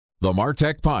The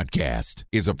MarTech Podcast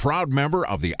is a proud member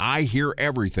of the I Hear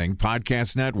Everything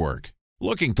Podcast Network.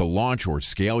 Looking to launch or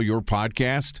scale your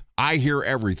podcast? I Hear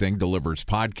Everything delivers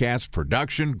podcast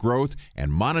production, growth,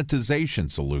 and monetization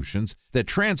solutions that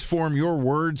transform your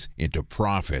words into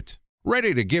profit.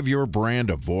 Ready to give your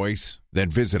brand a voice? Then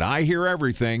visit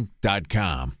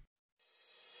iheareverything.com.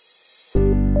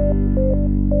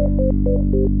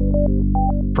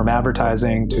 From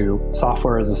advertising to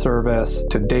software as a service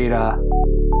to data.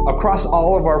 Across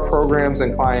all of our programs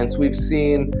and clients, we've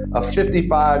seen a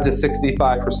 55 to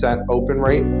 65% open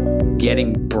rate.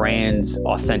 Getting brands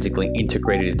authentically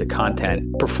integrated into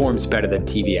content performs better than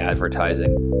TV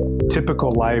advertising.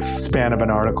 Typical lifespan of an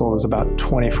article is about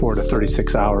 24 to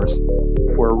 36 hours.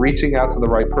 If we're reaching out to the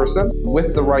right person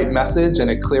with the right message and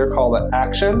a clear call to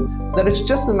action, then it's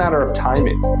just a matter of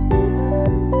timing.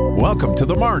 Welcome to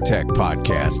the MarTech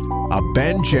Podcast, a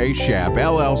Ben J. Schaap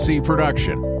LLC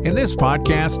production. In this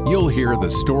podcast, you'll hear the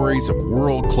stories of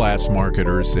world-class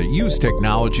marketers that use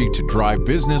technology to drive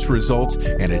business results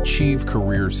and achieve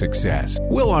career success.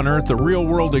 We'll unearth the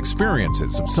real-world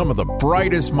experiences of some of the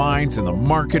brightest minds in the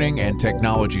marketing and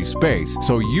technology space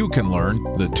so you can learn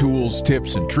the tools,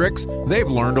 tips, and tricks they've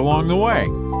learned along the way.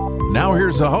 Now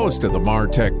here's the host of the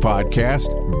MarTech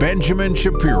Podcast, Benjamin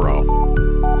Shapiro.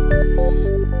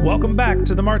 Welcome back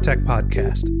to the MarTech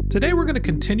Podcast. Today we're going to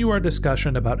continue our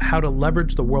discussion about how to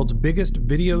leverage the world's biggest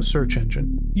video search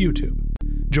engine, YouTube.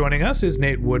 Joining us is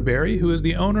Nate Woodbury, who is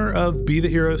the owner of Be the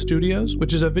Hero Studios,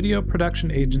 which is a video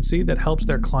production agency that helps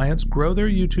their clients grow their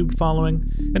YouTube following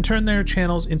and turn their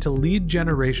channels into lead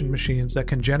generation machines that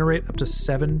can generate up to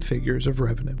 7 figures of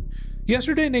revenue.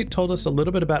 Yesterday, Nate told us a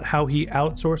little bit about how he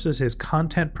outsources his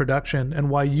content production and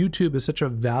why YouTube is such a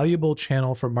valuable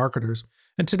channel for marketers.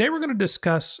 And today we're going to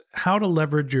discuss how to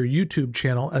leverage your YouTube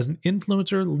channel as an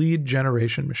influencer lead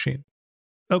generation machine.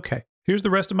 Okay, here's the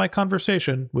rest of my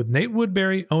conversation with Nate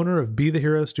Woodbury, owner of Be the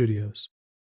Hero Studios.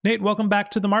 Nate, welcome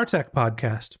back to the MarTech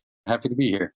Podcast. Happy to be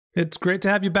here. It's great to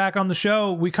have you back on the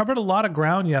show. We covered a lot of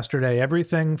ground yesterday,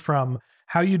 everything from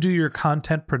how you do your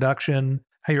content production,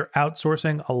 how you're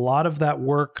outsourcing a lot of that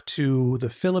work to the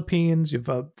Philippines. You have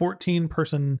a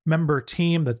 14-person member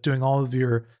team that's doing all of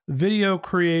your video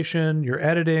creation, your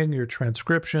editing, your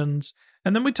transcriptions.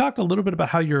 And then we talked a little bit about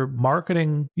how you're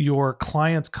marketing your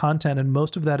clients' content, and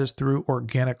most of that is through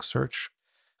organic search.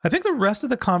 I think the rest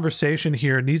of the conversation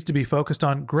here needs to be focused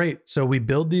on, great, so we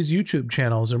build these YouTube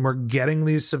channels and we're getting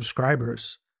these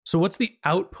subscribers. So what's the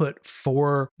output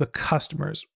for the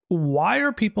customers? Why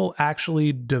are people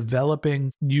actually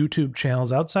developing YouTube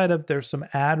channels outside of there's some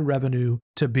ad revenue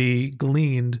to be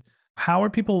gleaned? How are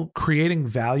people creating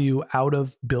value out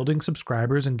of building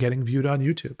subscribers and getting viewed on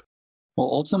YouTube? Well,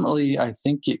 ultimately, I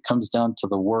think it comes down to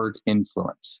the word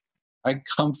influence. I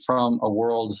come from a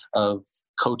world of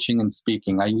coaching and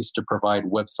speaking. I used to provide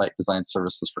website design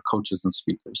services for coaches and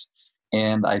speakers.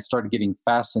 And I started getting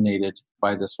fascinated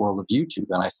by this world of YouTube.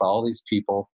 And I saw all these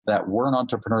people that weren't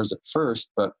entrepreneurs at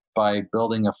first, but by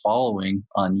building a following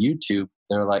on YouTube,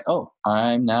 they're like, oh,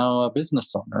 I'm now a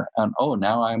business owner. And oh,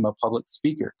 now I'm a public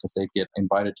speaker, because they get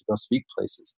invited to go speak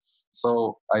places.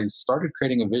 So I started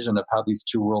creating a vision of how these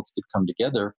two worlds could come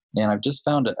together. And I've just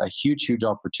found a huge, huge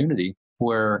opportunity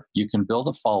where you can build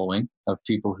a following of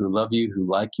people who love you, who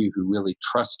like you, who really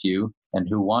trust you, and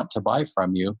who want to buy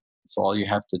from you. So all you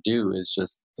have to do is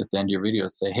just at the end of your video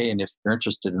say, hey, and if you're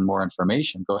interested in more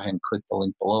information, go ahead and click the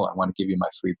link below. I want to give you my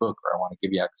free book, or I want to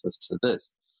give you access to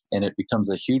this. And it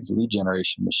becomes a huge lead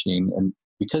generation machine. And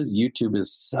because YouTube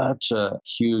is such a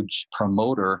huge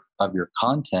promoter of your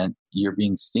content, you're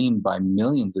being seen by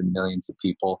millions and millions of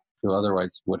people who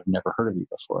otherwise would have never heard of you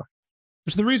before.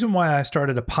 Which is the reason why I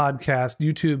started a podcast.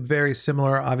 YouTube, very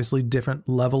similar, obviously different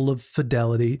level of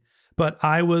fidelity. But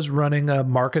I was running a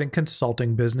marketing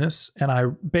consulting business, and I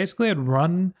basically had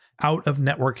run out of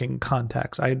networking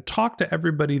contacts. I had talked to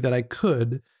everybody that I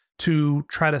could to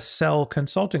try to sell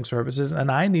consulting services, and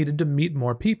I needed to meet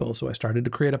more people. So I started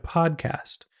to create a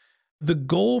podcast. The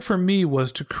goal for me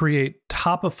was to create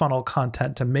top of funnel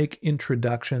content to make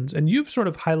introductions. And you've sort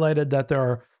of highlighted that there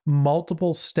are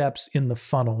multiple steps in the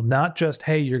funnel, not just,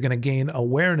 hey, you're going to gain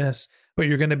awareness, but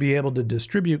you're going to be able to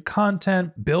distribute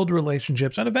content, build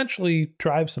relationships, and eventually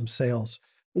drive some sales.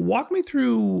 Walk me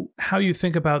through how you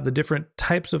think about the different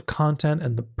types of content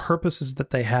and the purposes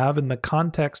that they have in the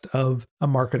context of a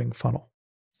marketing funnel.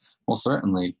 Well,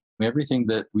 certainly. Everything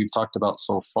that we've talked about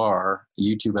so far,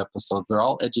 YouTube episodes, they're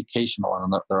all educational,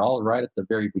 and they're all right at the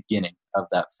very beginning of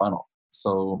that funnel.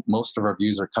 So most of our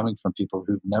views are coming from people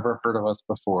who've never heard of us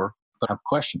before, but have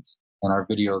questions. And our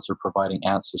videos are providing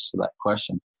answers to that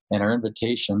question. And our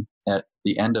invitation at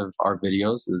the end of our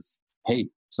videos is, hey,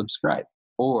 subscribe.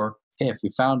 Or, hey, if you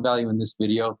found value in this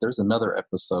video, there's another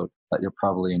episode that you'll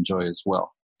probably enjoy as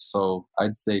well. So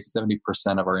I'd say 70%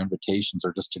 of our invitations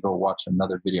are just to go watch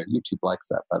another video. YouTube likes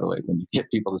that, by the way, when you get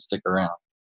people to stick around.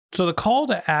 So the call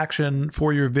to action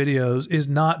for your videos is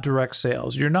not direct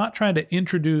sales. You're not trying to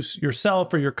introduce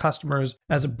yourself or your customers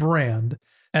as a brand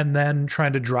and then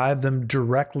trying to drive them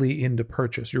directly into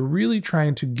purchase. You're really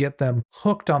trying to get them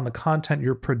hooked on the content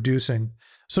you're producing.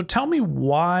 So tell me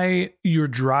why you're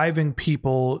driving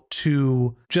people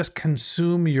to just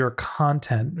consume your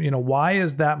content. Why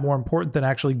is that more important than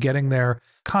actually getting their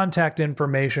contact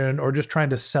information or just trying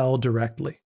to sell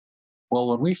directly? Well,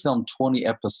 when we film 20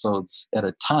 episodes at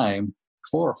a time,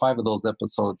 4 or 5 of those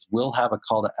episodes will have a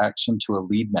call to action to a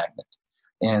lead magnet.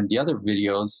 And the other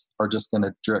videos are just going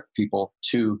to direct people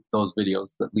to those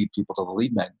videos that lead people to the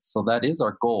lead magnet. So that is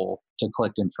our goal, to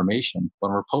collect information.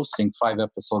 When we're posting 5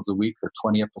 episodes a week or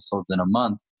 20 episodes in a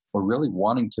month, we're really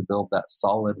wanting to build that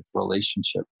solid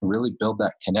relationship, really build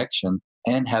that connection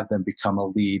and have them become a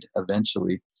lead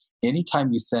eventually.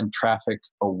 Anytime you send traffic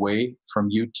away from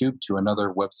YouTube to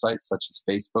another website, such as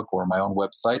Facebook or my own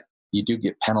website, you do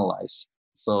get penalized.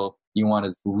 So you want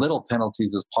as little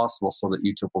penalties as possible so that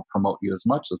YouTube will promote you as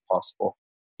much as possible.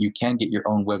 You can get your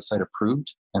own website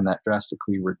approved, and that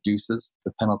drastically reduces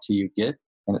the penalty you get.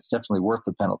 And it's definitely worth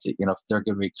the penalty. If they're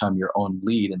going to become your own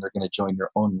lead and they're going to join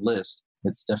your own list,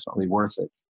 it's definitely worth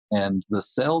it. And the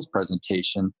sales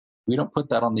presentation, we don't put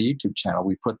that on the YouTube channel.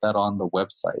 We put that on the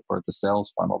website or the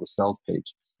sales funnel, the sales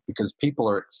page, because people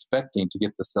are expecting to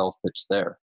get the sales pitch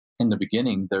there. In the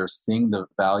beginning, they're seeing the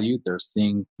value, they're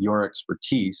seeing your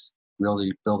expertise,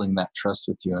 really building that trust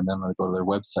with you. And then when they go to their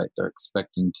website, they're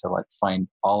expecting to find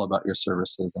all about your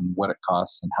services and what it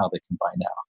costs and how they can buy now.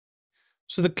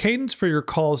 So the cadence for your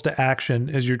calls to action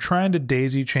is you're trying to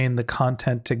daisy chain the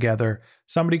content together.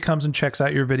 Somebody comes and checks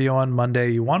out your video on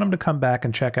Monday. You want them to come back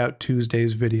and check out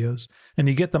Tuesday's videos. And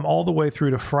you get them all the way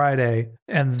through to Friday.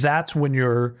 And that's when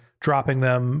you're dropping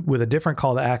them with a different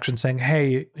call to action saying,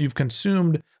 hey, you've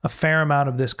consumed a fair amount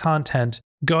of this content.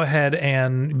 Go ahead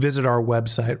and visit our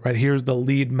website, right? Here's the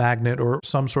lead magnet or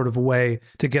some sort of way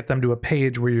to get them to a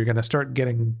page where you're going to start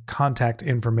getting contact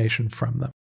information from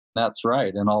them. That's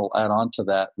right. And I'll add on to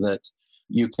that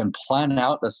you can plan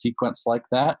out a sequence like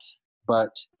that, but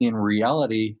in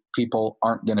reality, people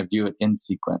aren't going to view it in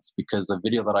sequence, because a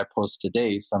video that I post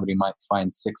today, somebody might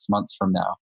find 6 months from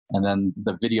now. And then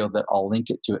the video that I'll link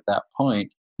it to at that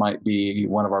point might be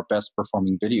one of our best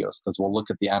performing videos, because we'll look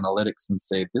at the analytics and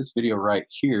say, this video right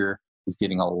here is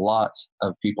getting a lot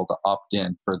of people to opt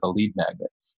in for the lead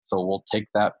magnet. So we'll take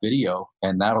that video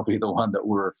and that'll be the one that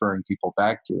we're referring people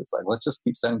back to. It's let's just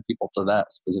keep sending people to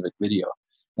that specific video.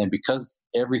 And because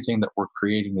everything that we're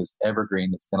creating is evergreen,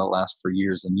 it's going to last for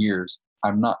years and years,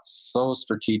 I'm not so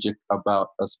strategic about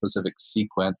a specific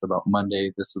sequence about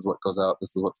Monday. This is what goes out.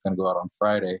 This is what's going to go out on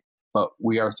Friday. But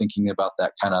we are thinking about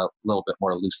that kind of a little bit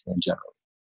more loosely in general.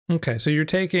 Okay, so you're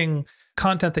taking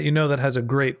content that that has a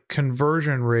great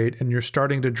conversion rate, and you're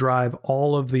starting to drive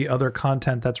all of the other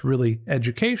content that's really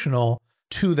educational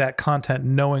to that content,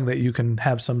 knowing that you can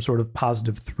have some sort of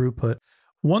positive throughput.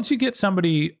 Once you get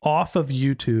somebody off of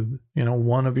YouTube,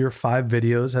 one of your 5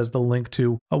 videos has the link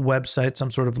to a website,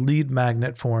 some sort of lead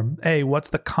magnet form. A, what's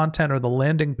the content or the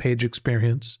landing page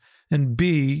experience? And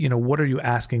B, what are you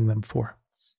asking them for?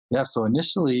 Yeah, so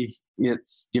initially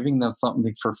it's giving them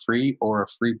something for free or a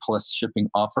free plus shipping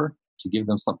offer to give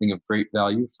them something of great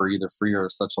value for either free or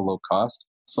such a low cost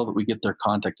so that we get their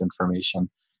contact information.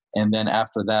 And then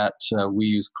after that, we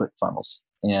use ClickFunnels.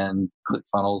 And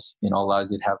ClickFunnels,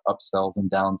 allows you to have upsells and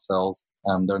downsells.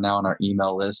 They're now on our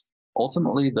email list.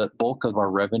 Ultimately, the bulk of our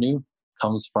revenue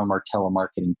comes from our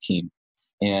telemarketing team.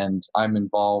 And I'm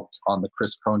involved on the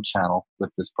Chris Crone channel with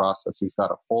this process. He's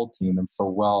got a full team. And so,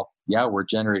 we're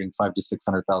generating $500,000 to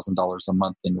 $600,000 a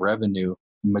month in revenue.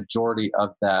 Majority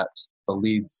of that, the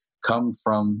leads come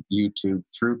from YouTube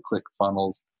through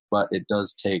ClickFunnels, but it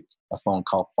does take a phone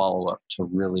call follow-up to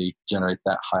really generate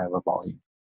that high of a volume.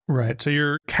 Right. So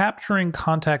you're capturing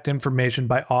contact information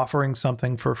by offering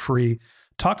something for free.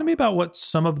 Talk to me about what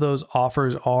some of those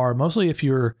offers are, mostly if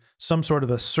you're some sort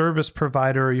of a service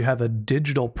provider or you have a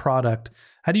digital product.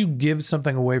 How do you give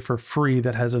something away for free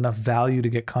that has enough value to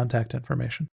get contact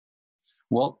information?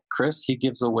 Well, Chris, he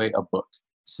gives away a book.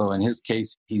 So in his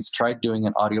case, he's tried doing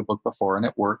an audiobook before and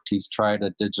it worked. He's tried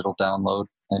a digital download,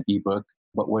 an ebook.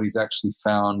 But what he's actually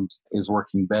found is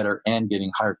working better and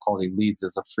getting higher quality leads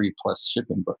is a free plus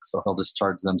shipping book. So he'll just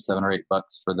charge them $7 or $8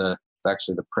 for the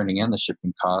printing and the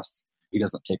shipping costs. He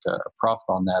doesn't take a profit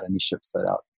on that and he ships that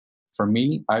out. For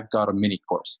me, I've got a mini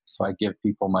course. So I give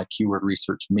people my keyword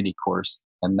research mini course.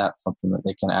 And that's something that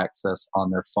they can access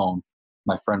on their phone.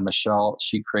 My friend Michelle,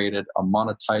 she created a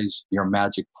Monetize Your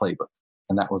Magic playbook.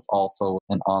 And that was also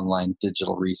an online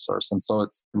digital resource. And so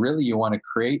it's really, you want to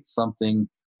create something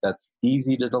that's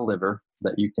easy to deliver,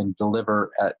 that you can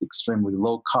deliver at extremely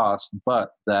low cost, but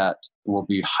that will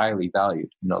be highly valued,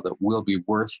 that will be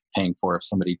worth paying for if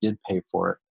somebody did pay for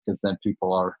it, because then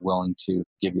people are willing to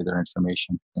give you their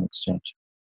information in exchange.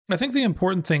 I think the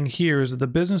important thing here is that the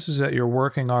businesses that you're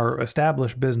working are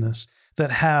established business that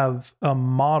have a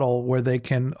model where they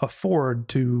can afford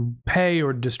to pay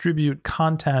or distribute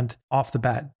content off the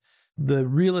bat. The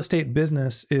real estate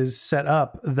business is set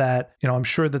up that, I'm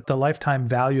sure that the lifetime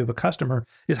value of a customer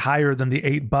is higher than the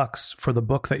 $8 for the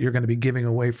book that you're going to be giving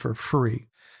away for free.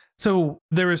 So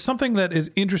there is something that is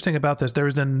interesting about this. There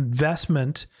is an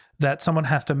investment that someone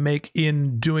has to make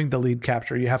in doing the lead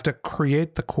capture. You have to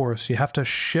create the course. You have to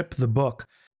ship the book.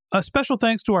 A special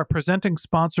thanks to our presenting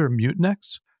sponsor,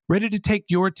 Mutinex. Ready to take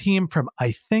your team from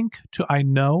I think to I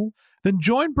know? Then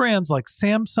join brands like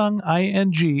Samsung,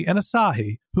 ING, and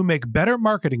Asahi who make better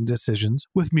marketing decisions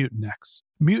with Mutinex.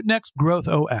 Mutinex Growth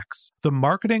OX, the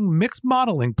marketing mix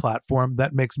modeling platform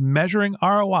that makes measuring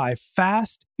ROI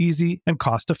fast, easy, and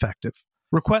cost-effective.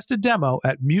 Request a demo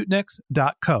at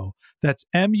mutinex.co. That's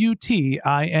MUTINEX.co.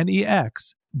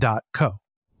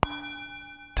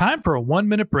 Time for a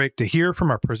 1-minute break to hear from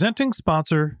our presenting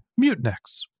sponsor,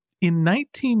 Mutinex. In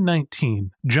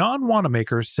 1919, John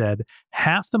Wanamaker said,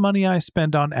 "Half the money I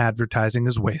spend on advertising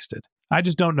is wasted. I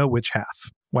just don't know which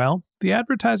half." Well, the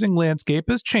advertising landscape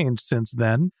has changed since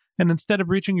then, and instead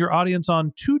of reaching your audience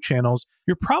on 2 channels,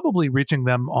 you're probably reaching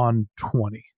them on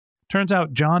 20. Turns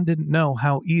out John didn't know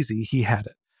how easy he had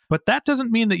it. But that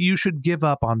doesn't mean that you should give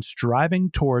up on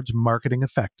striving towards marketing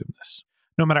effectiveness.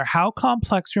 No matter how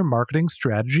complex your marketing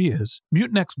strategy is,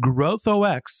 Mutinex Growth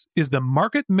OX is the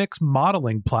market mix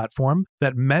modeling platform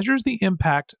that measures the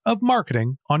impact of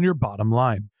marketing on your bottom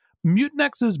line.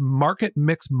 Mutinex's market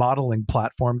mix modeling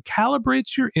platform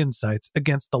calibrates your insights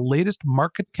against the latest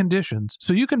market conditions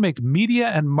so you can make media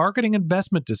and marketing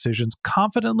investment decisions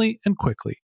confidently and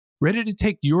quickly. Ready to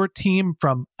take your team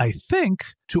from I think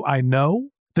to I know?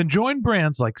 Then join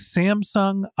brands like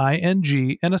Samsung,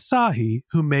 ING, and Asahi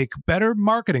who make better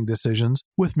marketing decisions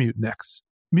with Mutinex.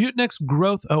 Mutinex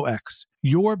Growth OX.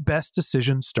 Your best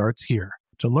decision starts here.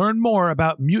 To learn more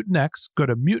about Mutinex, go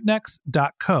to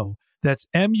mutinex.co. That's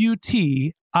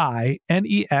MUTINEX.co.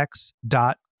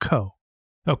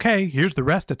 Okay, here's the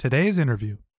rest of today's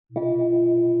interview.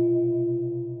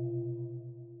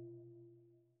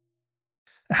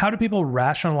 How do people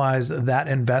rationalize that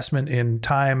investment in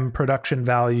time, production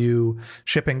value,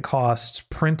 shipping costs,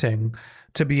 printing,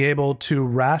 to be able to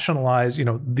rationalize,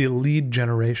 the lead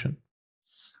generation?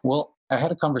 Well, I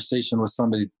had a conversation with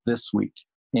somebody this week,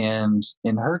 and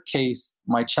in her case,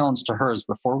 my challenge to her is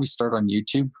before we start on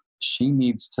YouTube, she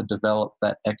needs to develop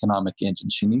that economic engine.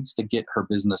 She needs to get her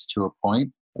business to a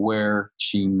point where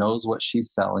she knows what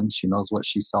she's selling, she knows what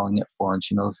she's selling it for, and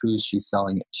she knows who she's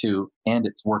selling it to, and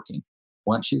it's working.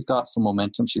 Once she's got some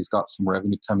momentum, she's got some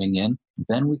revenue coming in,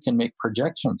 then we can make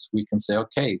projections. We can say,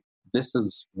 okay, this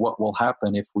is what will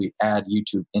happen if we add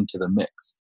YouTube into the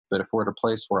mix. But if we're at a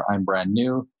place where I'm brand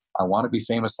new, I want to be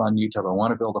famous on YouTube, I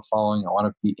want to build a following, I want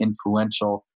to be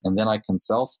influential, and then I can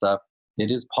sell stuff,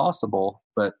 it is possible,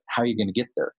 but how are you going to get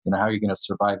there? How are you going to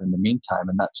survive in the meantime?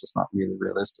 And that's just not really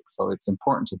realistic. So it's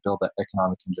important to build that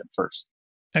economic engine first.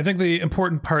 I think the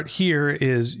important part here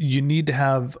is you need to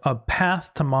have a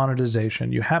path to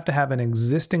monetization. You have to have an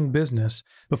existing business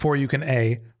before you can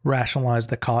A, rationalize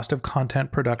the cost of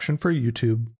content production for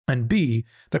YouTube, and B,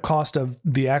 the cost of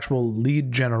the actual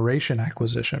lead generation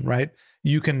acquisition, right?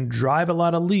 You can drive a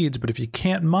lot of leads, but if you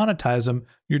can't monetize them,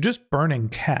 you're just burning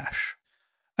cash.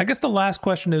 I guess the last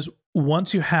question is,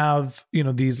 once you have,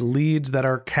 these leads that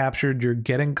are captured, you're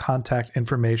getting contact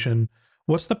information,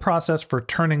 what's the process for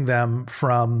turning them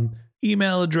from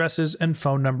email addresses and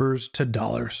phone numbers to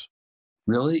dollars?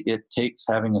 Really, it takes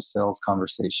having a sales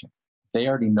conversation. They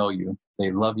already know you. They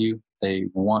love you. They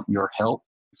want your help.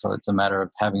 So it's a matter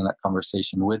of having that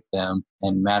conversation with them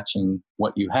and matching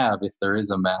what you have, if there is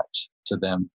a match, to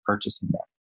them purchasing that.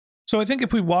 So I think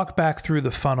if we walk back through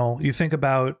the funnel, you think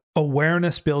about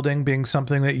awareness building being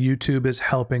something that YouTube is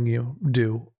helping you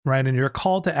do, right? And your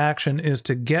call to action is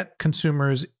to get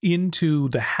consumers into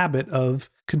the habit of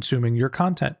consuming your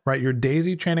content, right? Your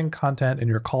daisy chaining content and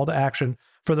your call to action,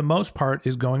 for the most part,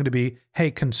 is going to be, hey,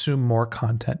 consume more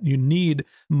content. You need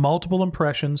multiple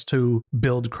impressions to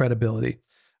build credibility.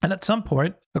 And at some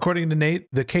point, according to Nate,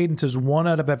 the cadence is 1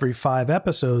 out of every 5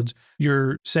 episodes.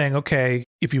 You're saying, okay,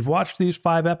 if you've watched these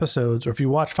 5 episodes, or if you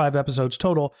watch 5 episodes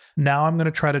total, now I'm going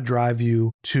to try to drive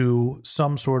you to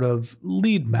some sort of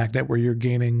lead magnet where you're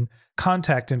gaining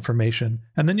contact information.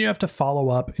 And then you have to follow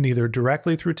up in either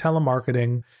directly through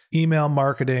telemarketing, email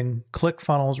marketing,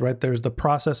 ClickFunnels, right? There's the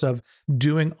process of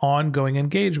doing ongoing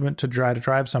engagement to try to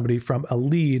drive somebody from a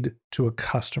lead to a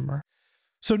customer.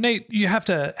 So Nate, you have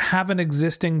to have an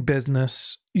existing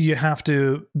business. You have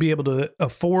to be able to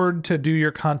afford to do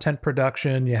your content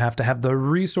production. You have to have the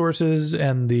resources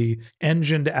and the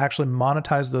engine to actually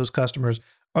monetize those customers.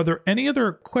 Are there any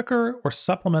other quicker or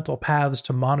supplemental paths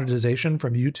to monetization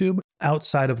from YouTube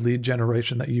outside of lead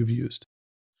generation that you've used?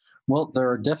 Well, there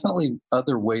are definitely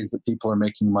other ways that people are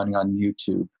making money on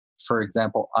YouTube. For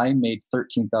example, I made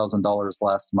 $13,000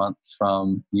 last month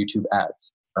from YouTube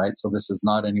ads. Right? So this is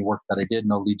not any work that I did,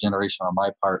 no lead generation on my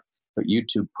part, but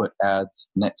YouTube put ads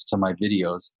next to my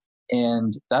videos.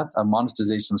 And that's a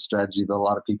monetization strategy that a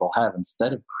lot of people have.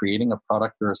 Instead of creating a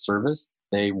product or a service,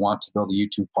 they want to build a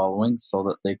YouTube following so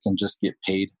that they can just get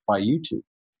paid by YouTube.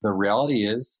 The reality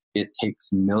is it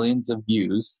takes millions of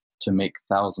views to make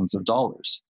thousands of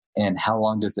dollars. And how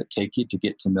long does it take you to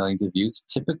get to millions of views?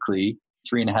 Typically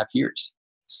 3.5 years.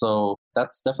 So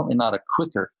that's definitely not a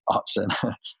quicker option.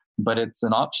 But it's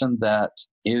an option that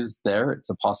is there. It's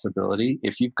a possibility.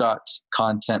 If you've got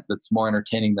content that's more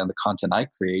entertaining than the content I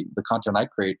create, the content I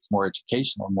create is more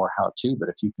educational, more how-to. But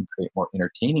if you can create more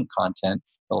entertaining content,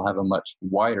 it'll have a much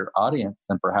wider audience,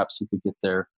 then perhaps you could get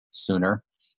there sooner.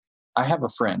 I have a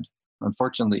friend.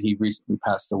 Unfortunately, he recently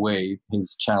passed away.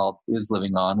 His channel is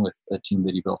living on with a team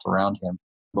that he built around him.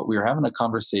 But we were having a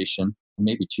conversation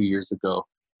maybe 2 years ago.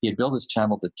 He had built his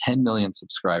channel to 10 million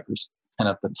subscribers. And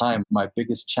at the time, my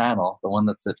biggest channel, the one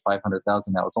that's at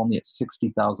 500,000 now, was only at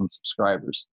 60,000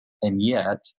 subscribers. And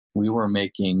yet we were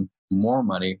making more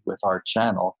money with our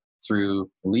channel through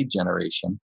lead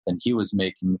generation than he was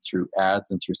making through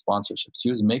ads and through sponsorships. He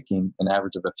was making an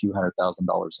average of a few $100,000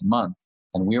 a month.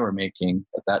 And we were making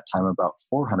at that time about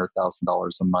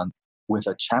 $400,000 a month with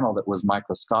a channel that was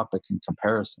microscopic in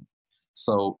comparison.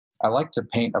 So I like to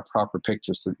paint a proper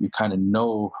picture so that you kind of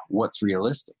know what's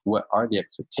realistic. What are the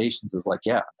expectations? Is like,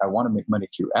 yeah, I want to make money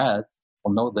through ads.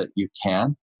 Well, know that you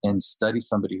can, and study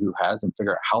somebody who has and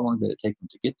figure out how long did it take them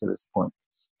to get to this point.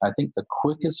 I think the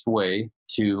quickest way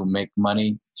to make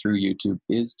money through YouTube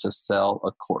is to sell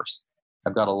a course.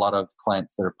 I've got a lot of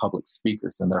clients that are public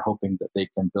speakers, and they're hoping that they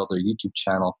can build their YouTube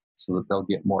channel so that they'll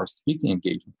get more speaking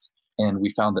engagements. And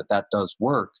we found that that does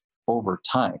work over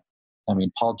time. I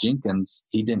mean, Paul Jenkins,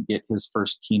 he didn't get his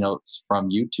first keynotes from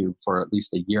YouTube for at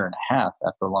least 1.5 years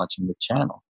after launching the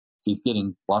channel. He's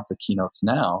getting lots of keynotes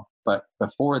now, but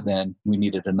before then, we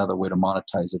needed another way to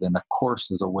monetize it. And a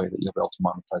course is a way that you'll be able to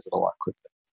monetize it a lot quicker.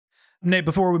 Nate,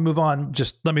 before we move on,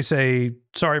 just let me say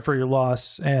sorry for your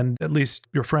loss. And at least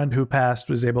your friend who passed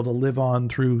was able to live on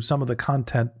through some of the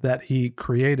content that he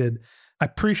created. I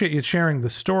appreciate you sharing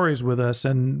the stories with us.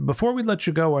 And before we let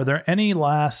you go, are there any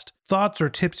last thoughts or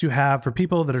tips you have for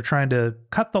people that are trying to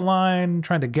cut the line,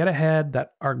 trying to get ahead,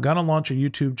 that are going to launch a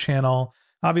YouTube channel?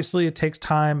 Obviously, it takes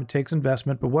time, it takes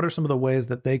investment, but what are some of the ways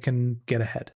that they can get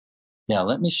ahead? Yeah,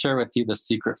 let me share with you the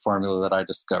secret formula that I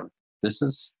discovered. This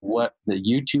is what the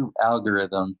YouTube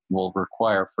algorithm will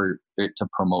require for it to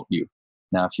promote you.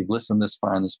 Now, if you've listened this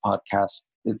far on this podcast,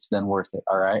 it's been worth it,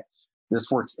 all right? This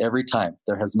works every time.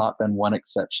 There has not been one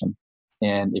exception.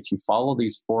 And if you follow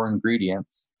these 4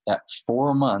 ingredients, at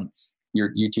 4 months,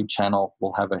 your YouTube channel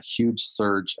will have a huge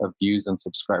surge of views and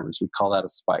subscribers. We call that a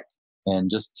spike. And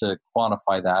just to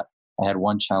quantify that, I had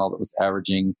one channel that was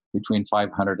averaging between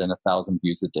 500 and 1,000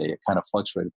 views a day. It kind of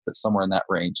fluctuated, but somewhere in that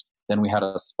range. Then we had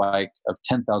a spike of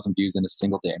 10,000 views in a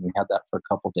single day. And we had that for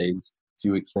a couple days. A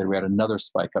few weeks later, we had another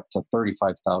spike up to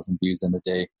 35,000 views in a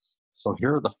day. So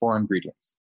here are the 4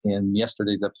 ingredients. In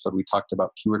yesterday's episode, we talked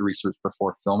about keyword research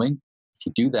before filming. If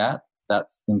you do that,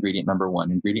 that's ingredient number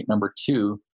 1. Ingredient number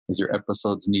 2 is your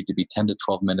episodes need to be 10 to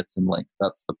 12 minutes in length.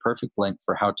 That's the perfect length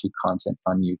for how-to content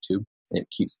on YouTube. It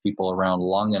keeps people around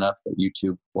long enough that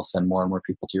YouTube will send more and more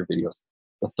people to your videos.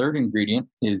 The third ingredient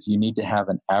is you need to have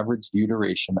an average view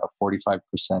duration of 45%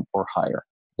 or higher.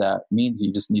 That means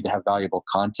you just need to have valuable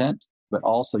content, but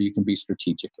also you can be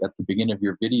strategic. At the beginning of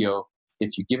your video,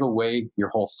 if you give away your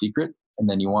whole secret, and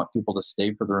then you want people to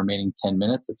stay for the remaining 10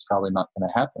 minutes, it's probably not going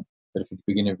to happen. But if at the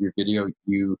beginning of your video,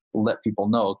 you let people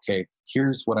know, okay,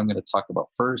 here's what I'm going to talk about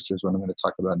first, here's what I'm going to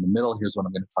talk about in the middle, here's what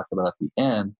I'm going to talk about at the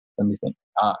end, then they think,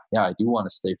 yeah, I do want to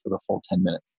stay for the full 10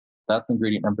 minutes. That's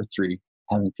ingredient number 3,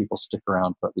 having people stick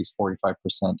around for at least 45%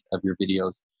 of your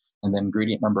videos. And then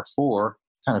ingredient number 4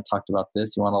 kind of talked about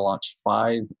this. You want to launch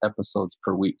 5 episodes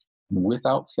per week. And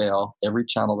without fail, every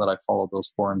channel that I follow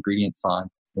those 4 ingredients on,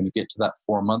 when you get to that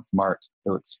 4-month mark,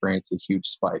 you'll experience a huge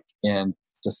spike. And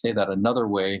to say that another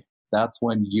way, that's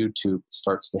when YouTube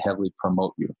starts to heavily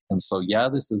promote you. And so, yeah,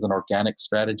 this is an organic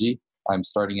strategy. I'm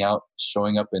starting out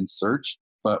showing up in search,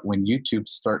 but when YouTube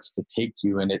starts to take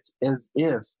you, and it's as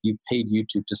if you've paid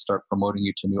YouTube to start promoting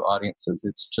you to new audiences,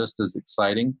 it's just as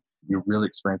exciting. You really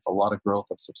experience a lot of growth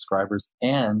of subscribers.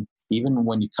 And even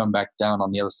when you come back down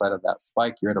on the other side of that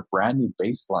spike, you're at a brand new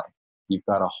baseline. You've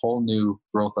got a whole new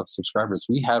growth of subscribers.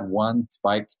 We had one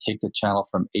spike take a channel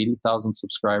from 80,000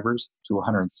 subscribers to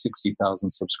 160,000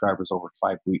 subscribers over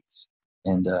 5 weeks.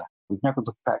 And we've never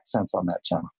looked back since on that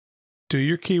channel. Do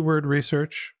your keyword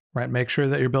research, right? Make sure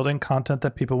that you're building content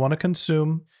that people want to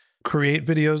consume. Create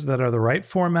videos that are the right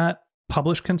format.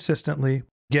 Publish consistently.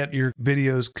 Get your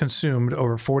videos consumed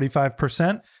over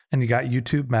 45%, and you got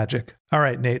YouTube magic. All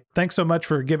right, Nate, thanks so much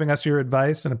for giving us your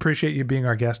advice, and appreciate you being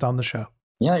our guest on the show.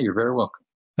 Yeah, you're very welcome.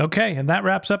 Okay, and that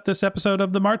wraps up this episode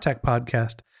of the Martech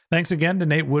Podcast. Thanks again to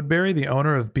Nate Woodbury, the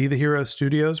owner of Be the Hero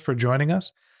Studios, for joining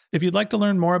us. If you'd like to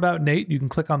learn more about Nate, you can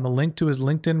click on the link to his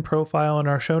LinkedIn profile in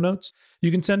our show notes. You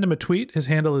can send him a tweet. His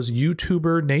handle is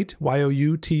YouTuber Nate,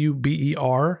 YOUTUBERNATE.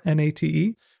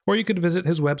 Or you could visit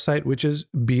his website, which is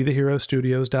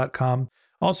BeTheHeroStudios.com.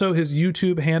 Also, his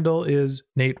YouTube handle is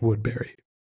Nate Woodbury.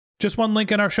 Just one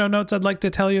link in our show notes I'd like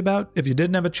to tell you about. If you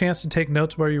didn't have a chance to take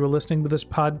notes while you were listening to this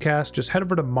podcast, just head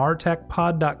over to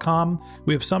martechpod.com.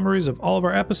 We have summaries of all of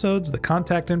our episodes, the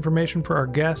contact information for our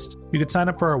guests. You can sign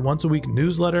up for our once-a-week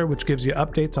newsletter, which gives you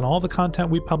updates on all the content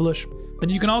we publish. And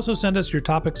you can also send us your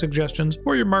topic suggestions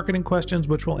or your marketing questions,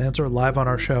 which we'll answer live on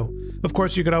our show. Of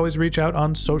course, you could always reach out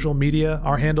on social media.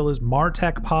 Our handle is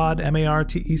MarTechPod,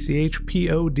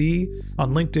 MarTechPod,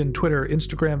 on LinkedIn, Twitter,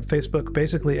 Instagram, Facebook,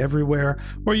 basically everywhere.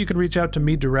 Or you could reach out to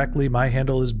me directly. My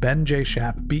handle is Ben J.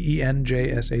 Shap,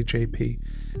 BenJShap.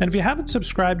 And if you haven't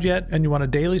subscribed yet and you want a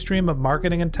daily stream of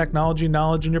marketing and technology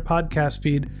knowledge in your podcast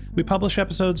feed, we publish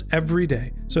episodes every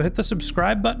day. So hit the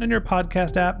subscribe button in your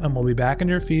podcast app and we'll be back in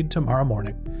your feed tomorrow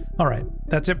morning. All right,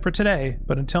 that's it for today.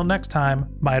 But until next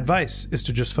time, my advice is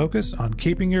to just focus on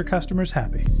keeping your customers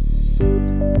happy.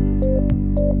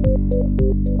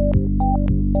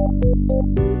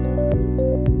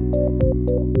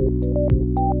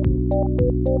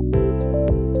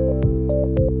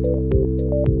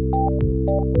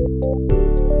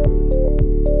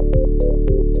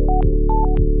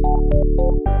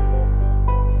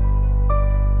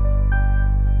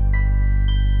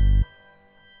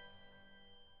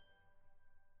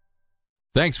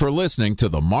 Thanks for listening to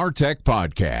the Martech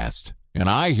Podcast, an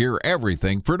I Hear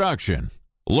Everything production.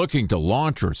 Looking to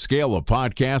launch or scale a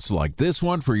podcast like this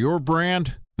one for your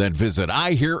brand? Then visit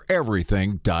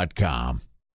iheareverything.com.